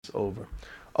Over.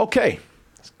 Okay,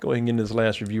 let's go ahead and get into this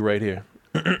last review right here.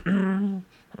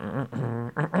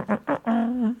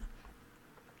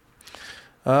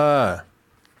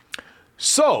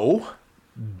 So,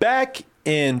 back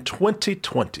in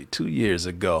 2020, 2 years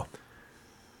ago,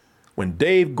 when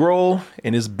Dave Grohl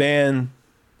and his band,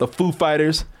 the Foo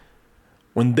Fighters,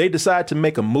 when they decided to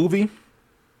make a movie,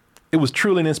 it was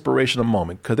truly an inspirational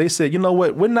moment because they said, you know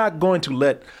what, we're not going to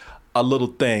let a little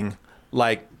thing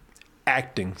like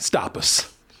acting stop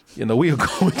us. You know, we are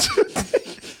going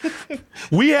to.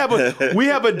 we have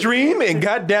a dream, and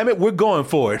goddamn it, we're going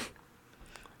for it.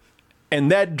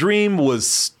 And that dream was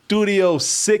Studio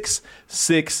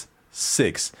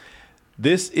 666.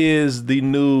 This is the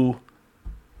new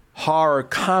horror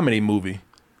comedy movie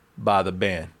by the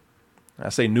band. I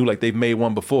say new like they've made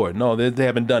one before. No, they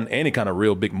haven't done any kind of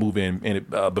real big movie in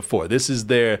it before. This is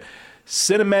their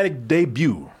cinematic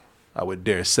debut, I would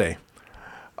dare say.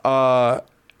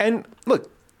 And look,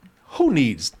 who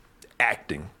needs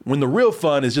acting when the real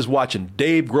fun is just watching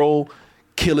Dave Grohl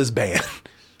kill his band?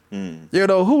 You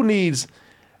know, who needs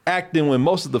acting when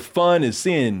most of the fun is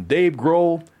seeing Dave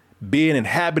Grohl being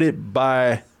inhabited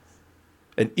by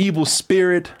an evil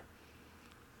spirit,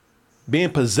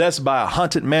 being possessed by a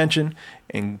haunted mansion,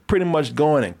 and pretty much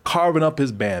going and carving up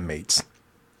his bandmates.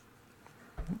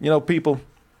 You know, people,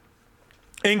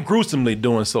 and gruesomely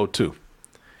doing so too.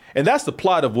 And that's the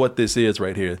plot of what this is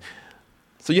right here.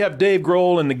 So you have Dave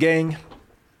Grohl and the gang.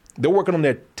 They're working on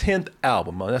their 10th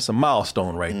album. That's a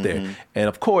milestone right there. And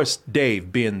of course,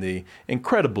 Dave, being the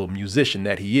incredible musician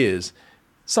that he is,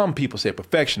 some people say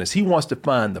perfectionist, he wants to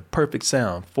find the perfect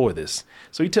sound for this.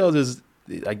 So he tells his,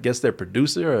 I guess, their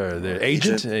producer or their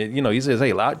agent, you know, he says,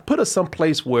 hey, put us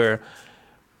someplace where,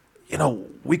 you know,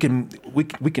 we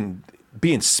can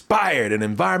be inspired, an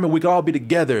environment we can all be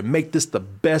together and make this the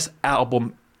best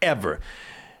album ever.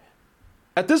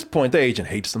 At this point, the agent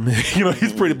hates him. You know,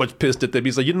 he's pretty much pissed at them.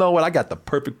 He's like, you know what? I got the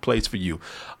perfect place for you,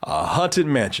 a haunted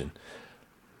mansion.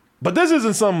 But this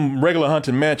isn't some regular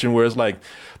haunted mansion where it's like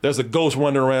there's a ghost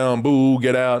running around, boo,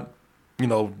 get out, you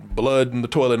know, blood in the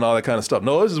toilet and all that kind of stuff.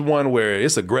 No, this is one where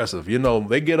it's aggressive. You know,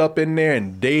 they get up in there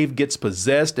and Dave gets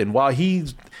possessed. And while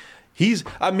this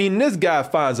guy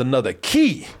finds another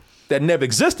key that never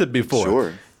existed before.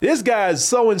 Sure. This guy is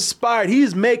so inspired.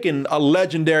 He's making a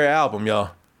legendary album,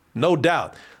 y'all. No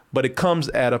doubt. But it comes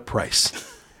at a price.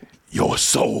 Your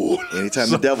soul.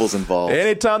 Anytime the devil's involved.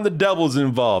 Anytime the devil's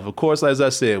involved. Of course, as I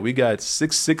said, we got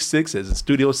 666 as in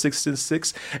Studio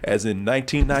 666 as in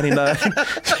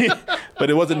 1999. But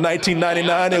it wasn't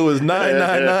 1999, it was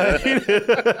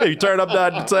 999. You turn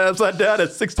upside down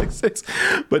at 666.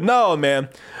 But no, man.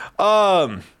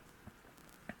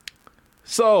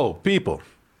 So, people,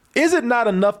 is it not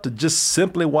enough to just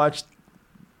simply watch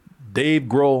Dave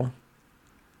Grohl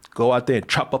go out there and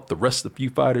chop up the rest of the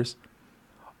Foo Fighters?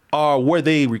 Or were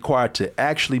they required to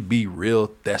actually be real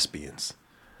thespians?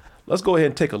 Let's go ahead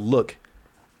and take a look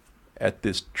at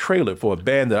this trailer for a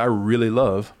band that I really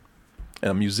love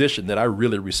and a musician that I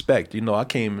really respect. You know, I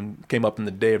came up in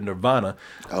the day of Nirvana.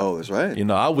 Oh, that's right. You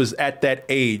know, I was at that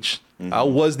age. I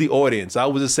was the audience. I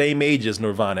was the same age as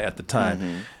Nirvana at the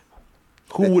time.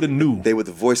 Who would have knew? They were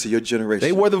the voice of your generation.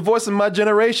 They were the voice of my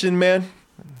generation, man.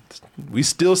 We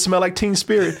still smell like Teen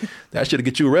Spirit. That should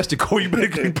get you arrested, Corey. You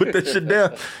better put that shit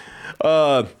down.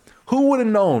 Who would have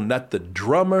known that the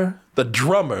drummer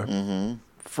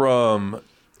from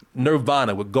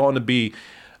Nirvana was going to be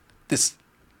this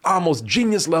almost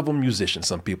genius level musician,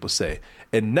 some people say.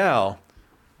 And now,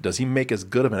 does he make as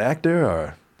good of an actor,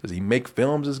 or does he make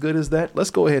films as good as that? Let's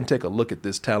go ahead and take a look at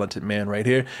this talented man right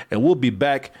here, and we'll be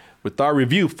back with our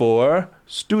review for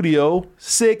Studio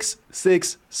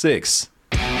 666.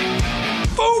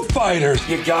 Foo Fighters!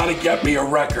 You gotta get me a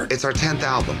record. It's our 10th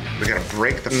album. We gotta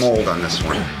break the mold on this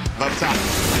one. Let's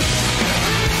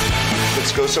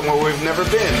go somewhere we've never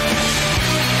been.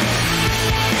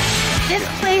 This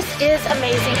place is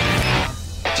amazing.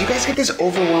 Do you guys get this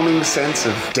overwhelming sense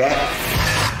of death?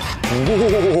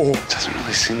 Whoa. Doesn't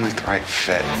really seem like the right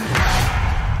fit.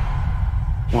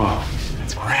 Whoa,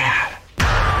 it's rad.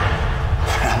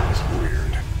 That was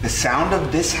weird. The sound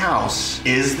of this house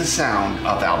is the sound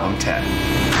of album 10.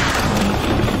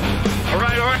 All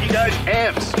right, you guys,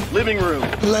 amps, living room.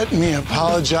 Let me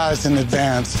apologize in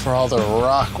advance for all the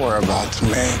rock we're about to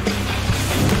make.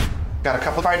 Got a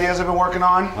couple of ideas I've been working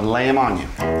on. I'll lay them on you.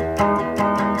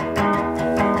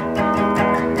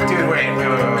 Dude, wait.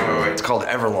 It's called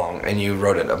Everlong, and you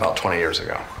wrote it about 20 years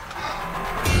ago.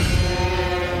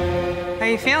 How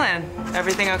you feeling?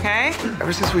 Everything okay?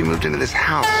 Ever since we moved into this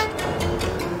house,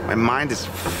 my mind is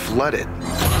flooded.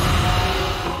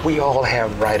 We all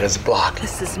have writer's block.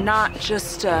 This is not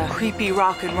just a creepy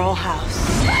rock and roll house.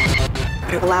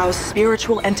 It allows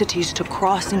spiritual entities to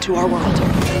cross into our world.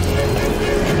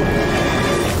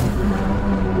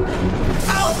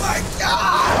 Oh my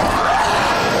God!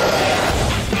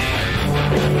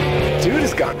 Dude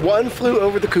has got one flew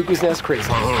over the cuckoo's nest crazy.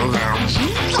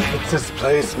 What's this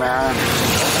place, man?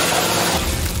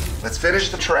 Let's finish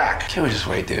the track. Can't we just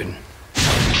wait, dude?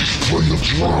 Play the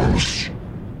drums.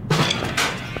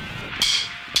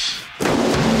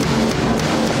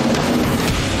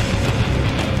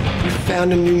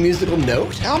 Found a new musical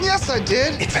note? Yes, I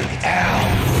did. It's an L.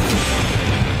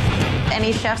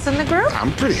 Any chefs in the group?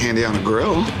 I'm pretty handy on a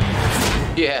grill.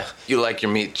 Yeah, you like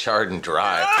your meat charred and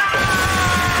dry.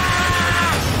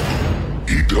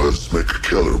 He does make a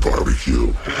killer barbecue.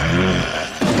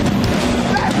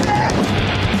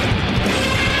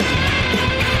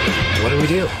 What do we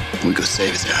do? We go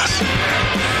save his ass.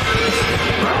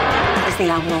 Is the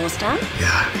album almost done?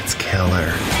 Yeah, it's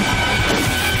killer.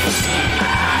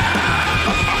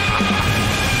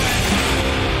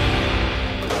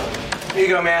 Here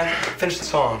you go, man. Finish the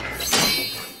song.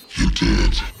 You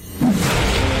did.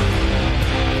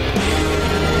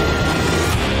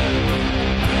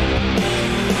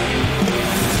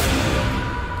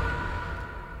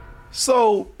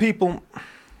 So, people,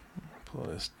 pull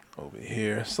this over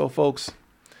here. So, folks,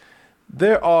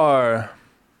 so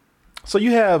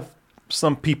you have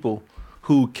some people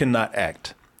who cannot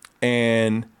act,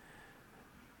 and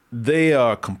they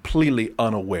are completely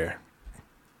unaware.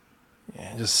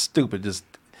 Yeah, just stupid. Just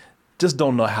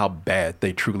don't know how bad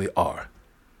they truly are.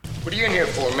 What are you in here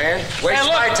for, man? Waste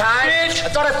my time? Bitch. I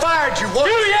thought I fired you. What?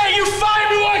 You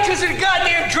fired me one because of the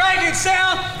goddamn dragon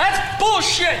sound? That's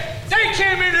bullshit. They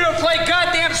came in here to play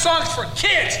goddamn songs for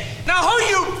kids. Now who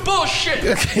you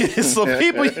bullshit? So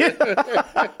people,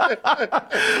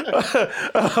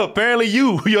 apparently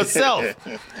you yourself.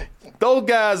 Those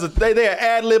guys, they are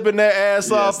ad-libbing their ass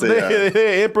off.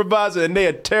 They're improvising, and they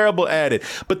are terrible at it.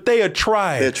 But they are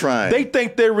trying. They're trying. They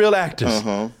think they're real actors.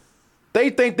 Uh-huh. They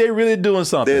think they're really doing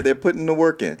something. They're putting the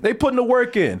work in. They putting the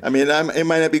work in. I mean, it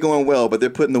might not be going well, but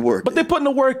they're putting the work in. But they're putting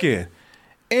the work in.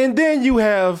 And then you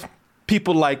have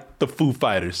people like the Foo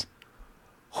Fighters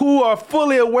who are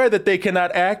fully aware that they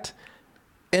cannot act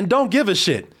and don't give a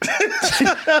shit.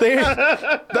 they're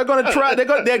gonna try.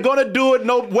 They're gonna do it.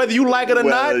 No, whether you like it or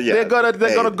not. Yeah. They're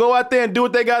gonna go out there and do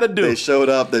what they gotta do. They showed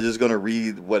up. They're just gonna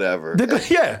read whatever.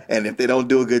 Yeah. And if they don't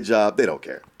do a good job, they don't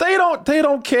care. They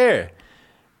don't care.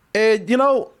 And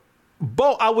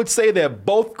I would say that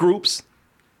both groups,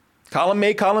 column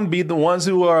A, column B, the ones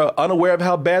who are unaware of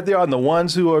how bad they are and the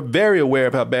ones who are very aware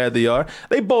of how bad they are,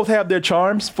 they both have their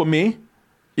charms for me.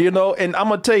 And I'm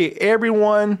gonna tell you,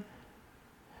 everyone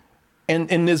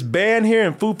in this band here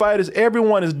in Foo Fighters,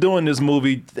 everyone is doing this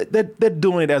movie. They're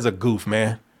doing it as a goof,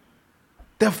 man.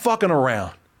 They're fucking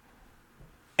around.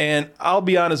 And I'll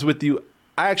be honest with you,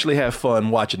 I actually have fun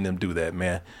watching them do that,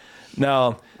 man.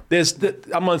 Now,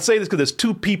 I'm going to say this because there's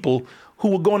two people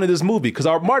who were going to this movie. Because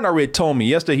Martin already told me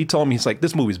yesterday, he told me, he's like,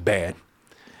 this movie's bad.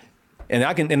 And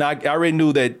I already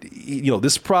knew that,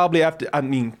 this probably after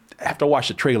I watched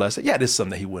the trailer, I said, yeah, this is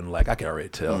something that he wouldn't like. I can already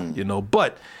tell,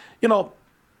 But, I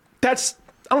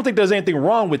don't think there's anything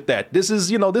wrong with that. This is,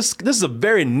 this is a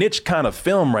very niche kind of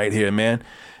film right here, man.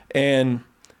 And,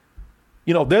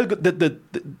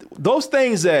 those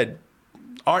things that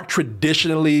aren't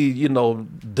traditionally,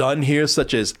 done here,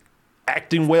 such as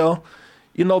acting well,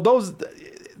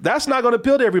 that's not going to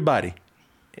appeal to everybody.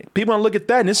 People are going to look at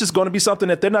that, and it's just going to be something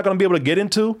that they're not going to be able to get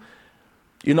into.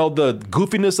 The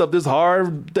goofiness of this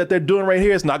horror that they're doing right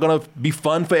here is not going to be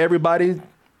fun for everybody.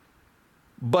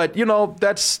 But,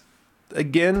 that's,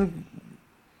 again,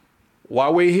 why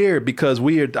we're here, because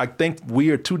I think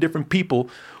we are two different people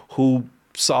who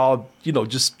saw,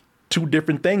 just two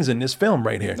different things in this film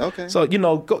right here. Okay. So,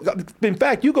 in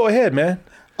fact, you go ahead, man.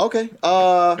 Okay.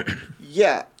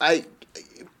 Yeah, I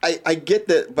get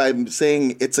that by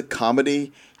saying it's a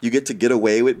comedy, you get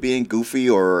away with being goofy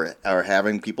or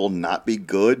having people not be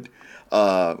good,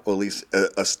 or at least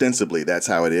ostensibly that's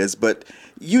how it is. But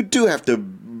you do have to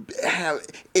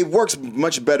it works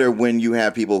much better when you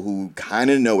have people who kind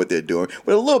of know what they're doing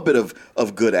with a little bit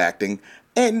of good acting.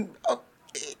 And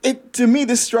to me,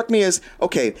 this struck me as,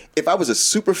 okay, if I was a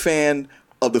super fan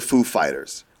of the Foo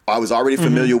Fighters, I was already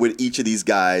familiar with each of these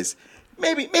guys,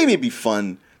 maybe it'd be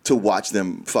fun to watch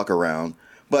them fuck around.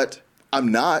 But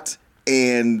I'm not,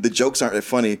 and the jokes aren't that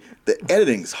funny. The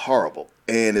editing's horrible,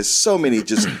 and there's so many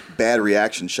just bad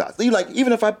reaction shots.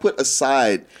 Even if I put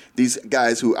aside these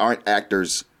guys who aren't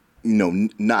actors,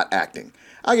 not acting,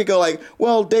 I could go like,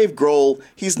 well, Dave Grohl,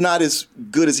 he's not as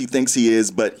good as he thinks he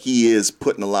is, but he is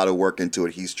putting a lot of work into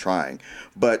it. He's trying.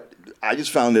 But I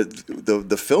just found that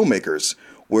the filmmakers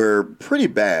were pretty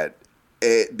bad.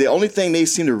 The only thing they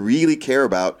seemed to really care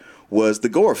about was the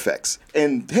gore effects.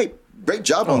 And hey, great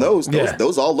job on those.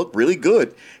 Those all look really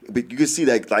good. But you can see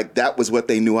that like that was what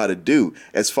they knew how to do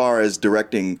as far as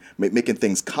directing, making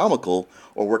things comical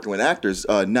or working with actors.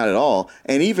 Not at all.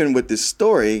 And even with this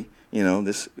story,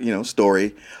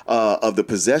 story of the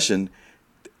possession,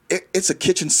 it's a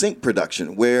kitchen sink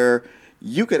production where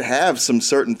you could have some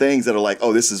certain things that are like,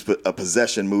 oh, this is a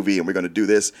possession movie and we're going to do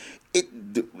this.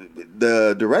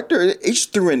 The director, he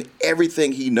just threw in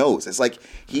everything he knows. It's like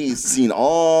he's seen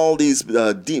all these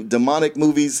demonic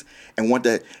movies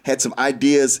and had some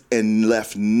ideas and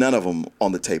left none of them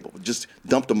on the table. Just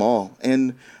dumped them all.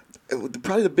 And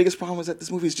probably the biggest problem is that this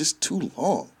movie is just too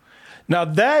long. Now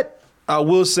that, I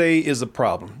will say, is a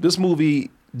problem. This movie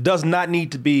does not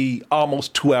need to be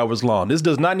almost 2 hours long. This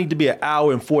does not need to be an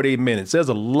hour and 48 minutes. There's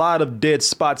a lot of dead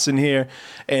spots in here,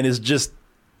 and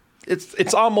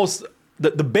it's almost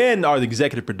the band are the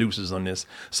executive producers on this.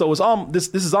 So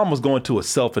this is almost going to a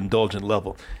self-indulgent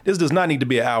level. This does not need to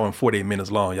be an hour and 48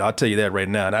 minutes long, y'all. I'll tell you that right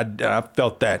now. And I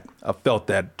felt that. I felt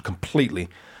that completely.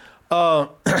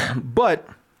 But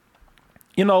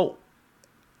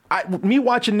me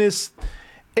watching this,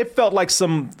 it felt like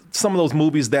some of those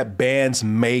movies that bands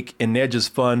make, and they're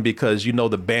just fun because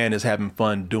the band is having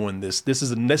fun doing this. This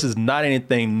is not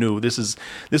anything new. This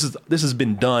has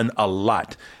been done a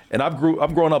lot. And I've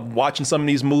grown up watching some of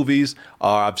these movies.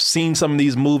 I've seen some of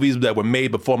these movies that were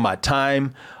made before my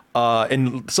time,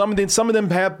 and some of them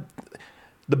have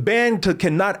the band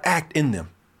cannot act in them.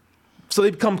 So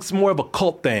they become more of a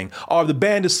cult thing, or the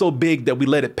band is so big that we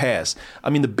let it pass. I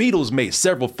mean, the Beatles made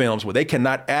several films where they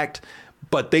cannot act,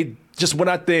 but they just went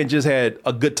out there and just had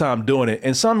a good time doing it.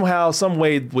 And somehow, some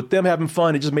way, with them having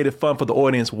fun, it just made it fun for the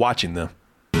audience watching them.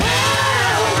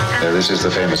 This is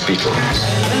the famous Beatles.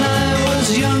 When I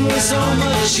was younger, so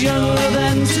much younger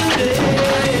than today.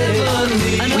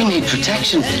 We need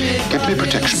protection. Get me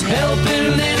protection. Help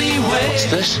in any way. What's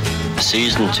this? A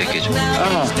season ticket.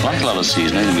 Oh, like a lot of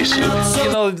seasoning to be sued.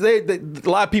 A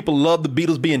lot of people love the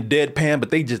Beatles being deadpan,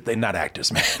 but they're not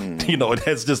actors, man.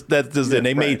 That's just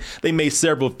it. They made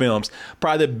several films.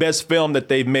 Probably the best film that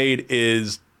they've made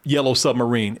is Yellow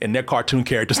Submarine, and their cartoon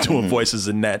characters doing voices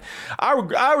in that.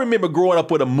 I remember growing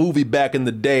up with a movie back in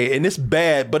the day, and it's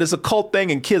bad, but it's a cult thing,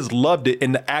 and kids loved it,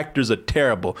 and the actors are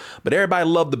terrible. But everybody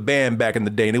loved the band back in the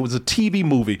day, and it was a TV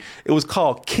movie. It was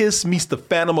called Kiss Meets the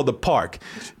Phantom of the Park.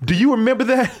 Do you remember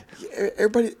that?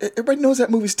 Everybody knows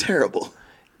that movie's terrible.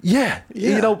 Yeah.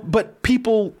 But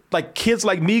people, like kids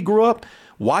like me, grew up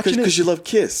watching it because you love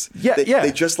Kiss. Yeah,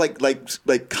 they dress like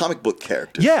comic book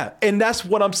characters. Yeah, and that's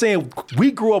what I'm saying.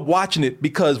 We grew up watching it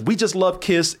because we just love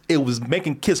Kiss. It was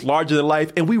making Kiss larger than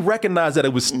life, and we recognized that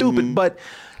it was stupid. But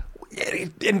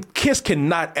and Kiss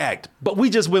cannot act, but we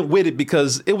just went with it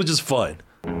because it was just fun.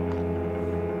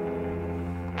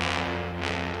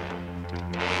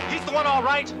 He's the one, all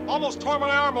right. Almost tore my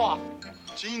arm off.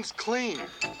 Jean's clean.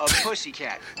 A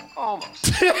pussycat. Almost.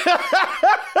 Dude,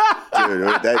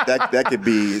 that could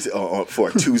be for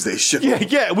a Tuesday show.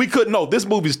 Yeah, we couldn't know. This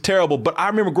movie's terrible, but I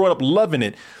remember growing up loving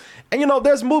it. And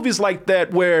there's movies like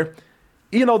that where,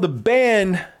 the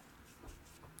band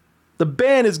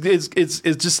is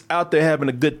just out there having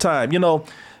a good time.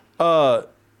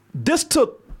 This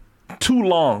took too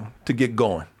long to get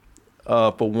going.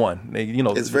 For one,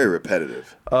 it's very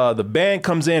repetitive. The band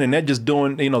comes in and they're just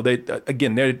doing,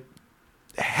 they're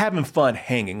having fun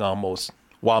hanging almost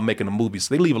while making a movie.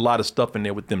 So they leave a lot of stuff in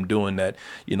there with them doing that.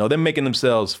 They're making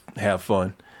themselves have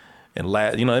fun and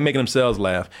laugh. They're making themselves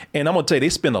laugh. And I'm gonna tell you, they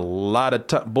spend a lot of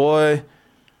time. Boy,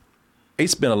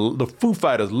 the Foo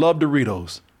Fighters love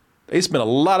Doritos. They spend a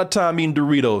lot of time eating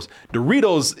Doritos.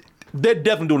 They're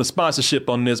definitely doing a sponsorship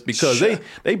on this because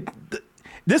they.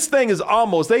 This thing is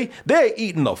almost, they're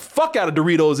eating the fuck out of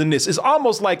Doritos in this. It's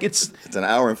almost like it's an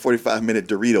hour and 45-minute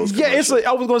Doritos commercial. Yeah,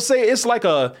 I was going to say, it's like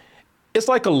a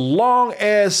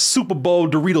long-ass Super Bowl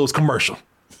Doritos commercial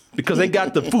because they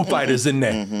got the Foo Fighters in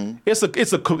there. Mm-hmm. It's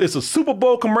a Super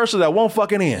Bowl commercial that won't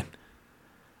fucking end.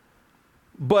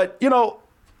 But,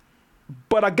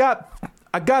 I got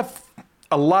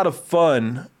a lot of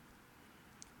fun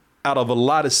out of a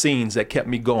lot of scenes that kept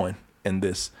me going in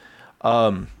this.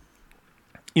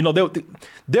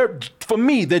 There for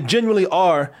me, there genuinely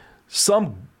are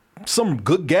some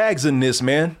good gags in this,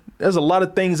 man. There's a lot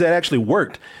of things that actually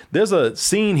worked. There's a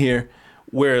scene here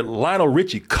where Lionel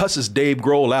Richie cusses Dave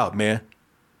Grohl out, man,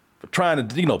 for trying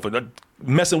to, for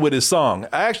messing with his song.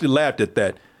 I actually laughed at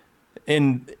that.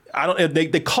 And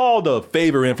They called a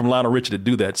favor in from Lionel Richie to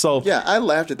do that. So yeah, I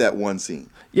laughed at that one scene.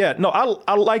 Yeah, no,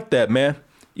 I like that, man.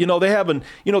 They have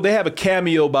a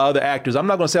cameo by other actors. I'm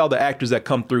not going to say all the actors that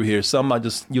come through here. Some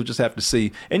you'll just have to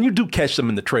see, and you do catch them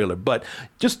in the trailer. But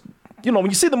just when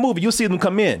you see the movie, you'll see them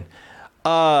come in.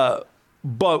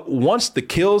 But once the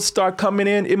kills start coming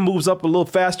in, it moves up a little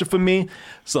faster for me.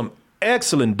 Some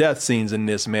excellent death scenes in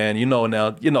this, man.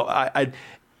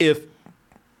 If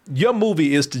your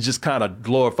movie is to just kind of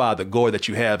glorify the gore that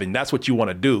you have, and that's what you want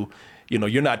to do,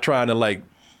 you're not trying to like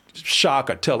shock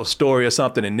or tell a story or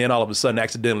something, and then all of a sudden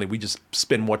accidentally we just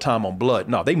spend more time on blood.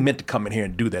 No, they meant to come in here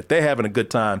and do that. They're having a good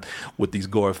time with these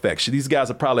gore effects. These guys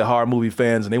are probably horror movie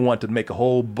fans, and they want to make a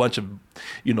whole bunch of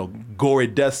gory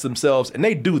deaths themselves, and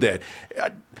they do that.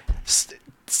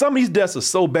 Some of these deaths are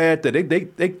so bad that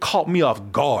they caught me off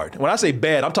guard. When I say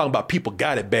bad, I'm talking about people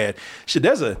got it bad. Shit,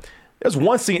 there's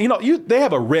one scene, they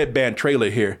have a red band trailer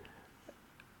here.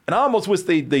 And I almost wish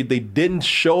they didn't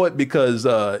show it because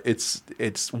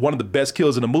it's one of the best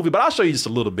kills in the movie. But I'll show you just a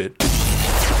little bit.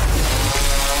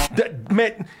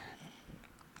 Man,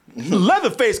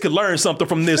 Leatherface could learn something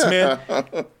from this, man.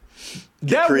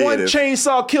 That one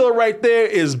chainsaw kill right there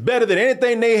is better than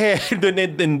anything they had,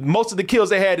 than most of the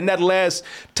kills they had in that last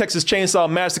Texas Chainsaw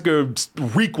Massacre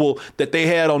requel that they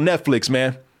had on Netflix,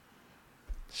 man.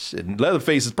 Shit,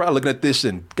 Leatherface is probably looking at this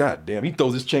and God damn, he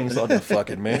throws his chainsaw to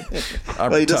fucking man.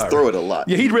 Well, he does throw it a lot.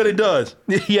 Yeah, he really does.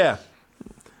 Yeah.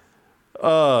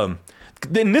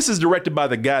 Then this is directed by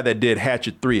the guy that did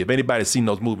Hatchet 3. If anybody's seen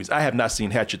those movies, I have not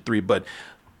seen Hatchet 3, but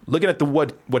looking at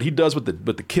what he does with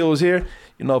the kills here,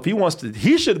 if he wants to,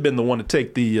 he should have been the one to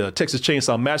take the Texas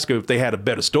Chainsaw Massacre if they had a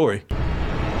better story.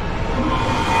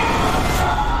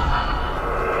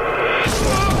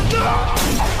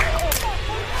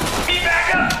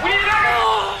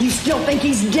 You still think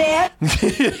he's dead?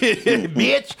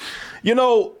 Bitch.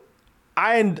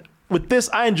 With this,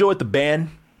 I enjoyed the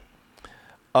band.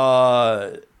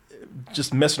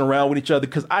 Just messing around with each other.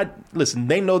 Because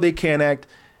they know they can't act.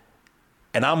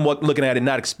 And I'm looking at it,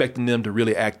 not expecting them to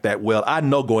really act that well. I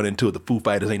know going into it, the Foo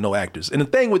Fighters ain't no actors. And the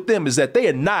thing with them is that they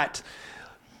ain't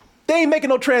making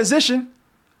no transition.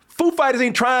 Foo Fighters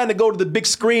ain't trying to go to the big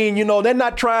screen, they're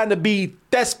not trying to be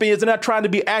thespians, they're not trying to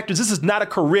be actors. This is not a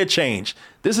career change.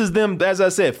 This is them, as I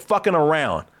said, fucking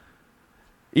around,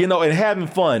 and having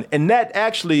fun. And that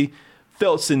actually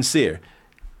felt sincere.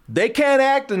 They can't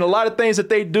act, and a lot of things that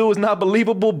they do is not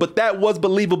believable, but that was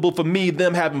believable for me,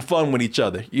 them having fun with each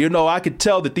other. I could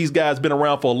tell that these guys been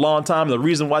around for a long time. The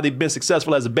reason why they've been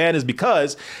successful as a band is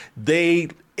because they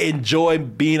enjoy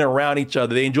being around each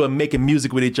other. They enjoy making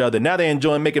music with each other. Now they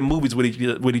enjoy making movies with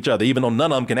each other, even though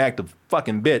none of them can act a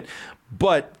fucking bit.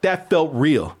 But that felt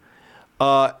real.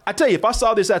 I tell you, if I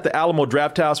saw this at the Alamo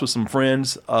Drafthouse with some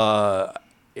friends, because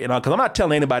I'm not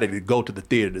telling anybody to go to the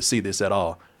theater to see this at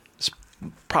all. It's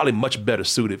probably much better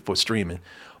suited for streaming.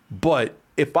 But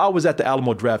if I was at the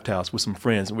Alamo Drafthouse with some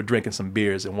friends and we're drinking some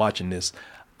beers and watching this,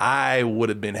 I would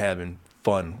have been having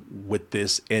fun with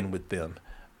this and with them.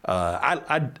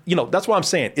 That's why I'm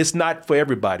saying it's not for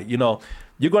everybody. You're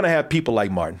going to have people like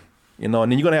Martin, and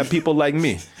then you're going to have people like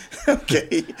me.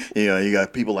 Okay. You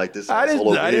got people like this. I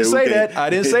didn't say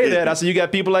that. I said you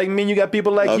got people like me and you got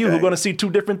people like you who are going to see two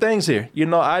different things here.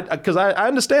 Because I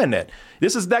understand that.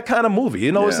 This is that kind of movie.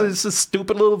 It's a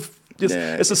stupid little...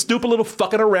 It's a stupid little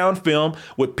fucking around film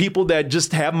with people that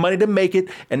just have money to make it,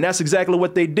 and that's exactly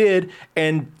what they did.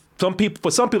 And for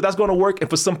some people that's going to work, and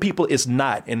for some people it's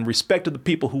not. In respect to the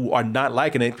people who are not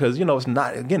liking it, because it's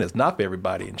not for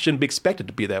everybody and shouldn't be expected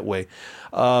to be that way.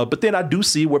 But then I do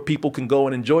see where people can go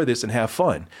and enjoy this and have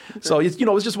fun. Okay. So it's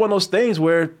just one of those things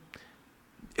where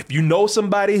if you know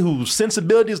somebody whose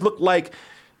sensibilities look like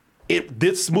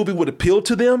this movie would appeal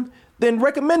to them, then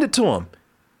recommend it to them.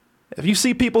 If you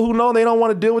see people who know they don't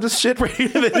want to deal with this shit,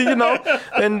 and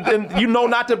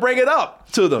not to bring it up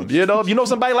to them. If you know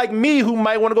somebody like me who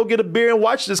might want to go get a beer and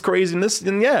watch this craziness,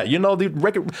 then they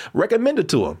recommend it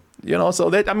to them. So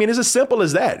it's as simple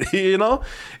as that.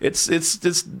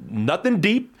 It's nothing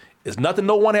deep. It's nothing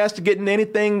no one has to get in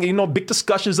anything, big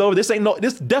discussions over. This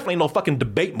definitely no fucking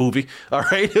debate movie, all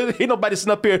right? Ain't nobody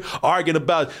sitting up here arguing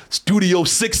about Studio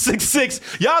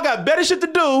 666. Y'all got better shit to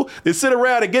do than sit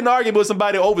around and get an argument with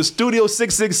somebody over Studio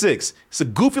 666. It's a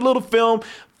goofy little film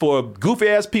for goofy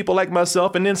ass people like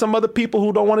myself, and then some other people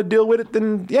who don't want to deal with it,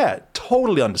 then yeah,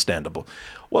 totally understandable.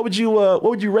 What would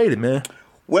you rate it, man?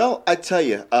 Well, I tell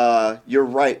you, you're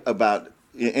right about,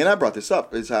 and I brought this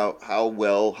up, is how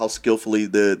skillfully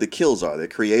the kills are. They're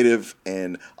creative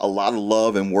and a lot of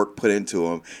love and work put into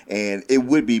them. And it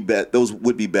would be those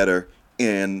would be better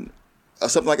in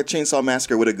something like a Chainsaw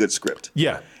Massacre with a good script.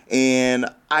 Yeah. and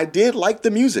I did like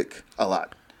the music a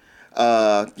lot.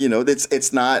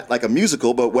 It's not like a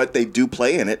musical, but what they do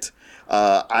play in it,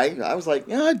 I was like,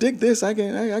 yeah, I dig this. I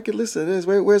could listen to this.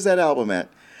 Where's that album at?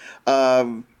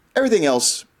 Everything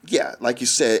else, yeah, like you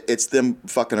said, it's them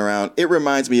fucking around. It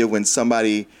reminds me of when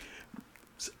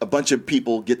a bunch of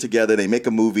people get together, they make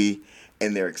a movie,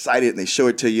 and they're excited, and they show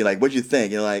it to you, like, what'd you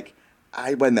think? You're like,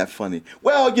 I wasn't that funny.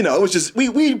 Well, it was just,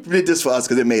 we did this for us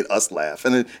because it made us laugh.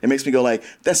 And it makes me go like,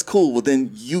 that's cool. Well,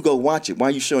 then you go watch it. Why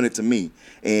are you showing it to me?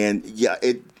 And yeah,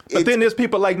 But then there's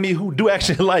people like me who do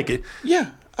actually like it.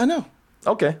 Yeah, I know.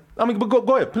 Okay. I mean, but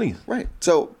go ahead, please. Right.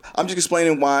 So I'm just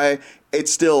explaining why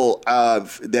it's still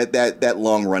that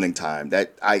long running time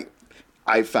that I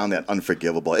found that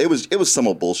unforgivable. It was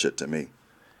some bullshit to me.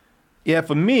 Yeah,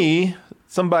 for me,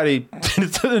 somebody in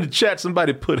the chat,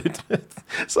 somebody put it.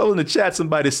 So in the chat,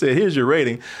 somebody said, "Here's your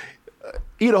rating: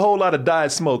 eat a whole lot of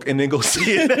Diet Smoke and then go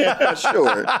see it." Yeah,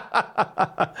 sure.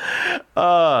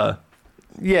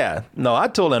 Yeah, no, I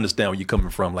totally understand where you're coming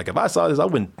from. Like if I saw this, I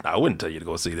wouldn't tell you to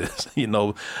go see this. If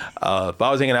I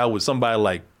was hanging out with somebody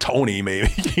like Tony,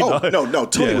 maybe. No,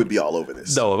 Tony would be all over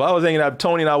this. No, if I was hanging out with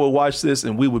Tony and I would watch this,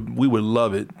 and we would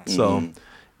love it. So,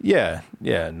 yeah,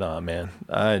 no, man,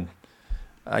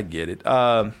 I get it.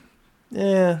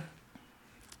 Yeah,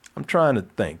 I'm trying to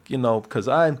think, because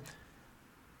I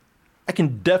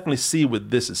can definitely see with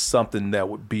this is something that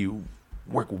would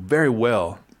work very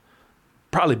well.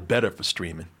 Probably better for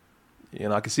streaming.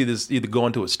 I could see this either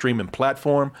going to a streaming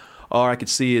platform, or I could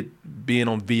see it being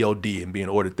on VOD and being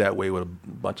ordered that way with a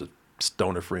bunch of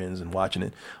stoner friends and watching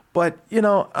it. But, I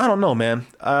don't know, man.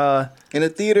 In a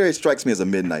theater, it strikes me as a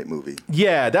midnight movie.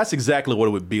 Yeah, that's exactly what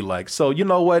it would be like. So, you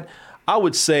know what? I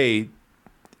would say,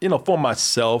 for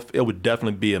myself, it would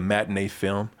definitely be a matinee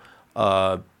film.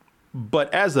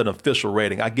 But as an official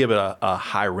rating, I give it a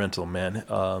high rental, man.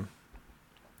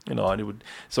 And it would,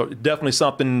 so definitely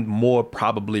something more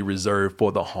probably reserved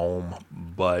for the home.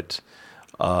 But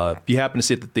if you happen to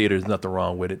see it at the theater, there's nothing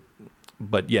wrong with it.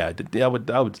 But yeah, I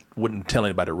wouldn't tell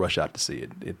anybody to rush out to see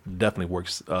it. It definitely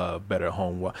works better at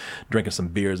home, while drinking some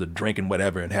beers or drinking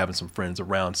whatever and having some friends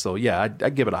around. So yeah, I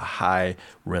give it a high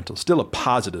rental. Still a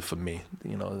positive for me.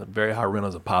 A very high rental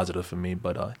is a positive for me.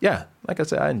 But yeah, like I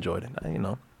said, I enjoyed it.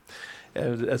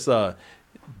 It's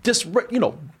just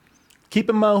keep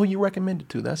in mind who you recommend it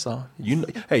to. That's all.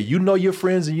 Hey, you know your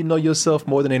friends and you know yourself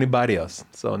more than anybody else.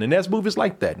 So, and there's movies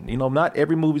like that. Not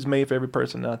every movie's made for every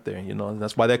person out there. And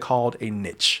that's why they're called a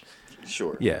niche.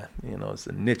 Sure. Yeah, it's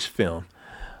a niche film.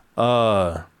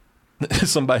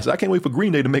 Somebody said, I can't wait for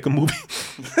Green Day to make a movie.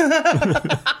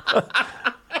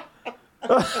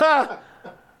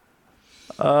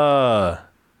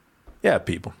 Yeah,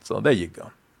 people. So there you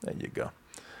go.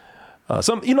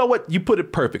 You know what? You put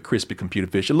it perfect, Crispy Computer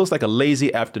Fish. It looks like a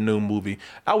lazy afternoon movie.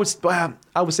 I would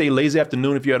say lazy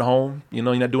afternoon if you're at home. You're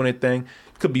not doing anything.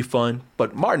 Could be fun.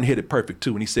 But Martin hit it perfect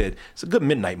too when he said it's a good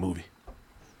midnight movie.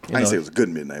 I didn't say it was a good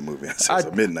midnight movie. I said it's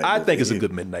a midnight movie. I think it's a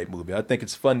good midnight movie. I think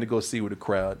it's fun to go see with a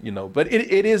crowd, But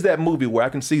it is that movie where I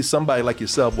can see somebody like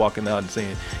yourself walking out and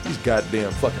saying, these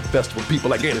goddamn fucking festival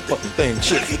people like any fucking thing.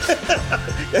 Shit.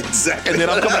 Exactly. And then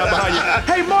I'm coming out behind you.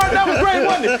 Hey, Martin, that was great,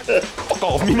 wasn't it? Fuck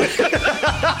off me, man.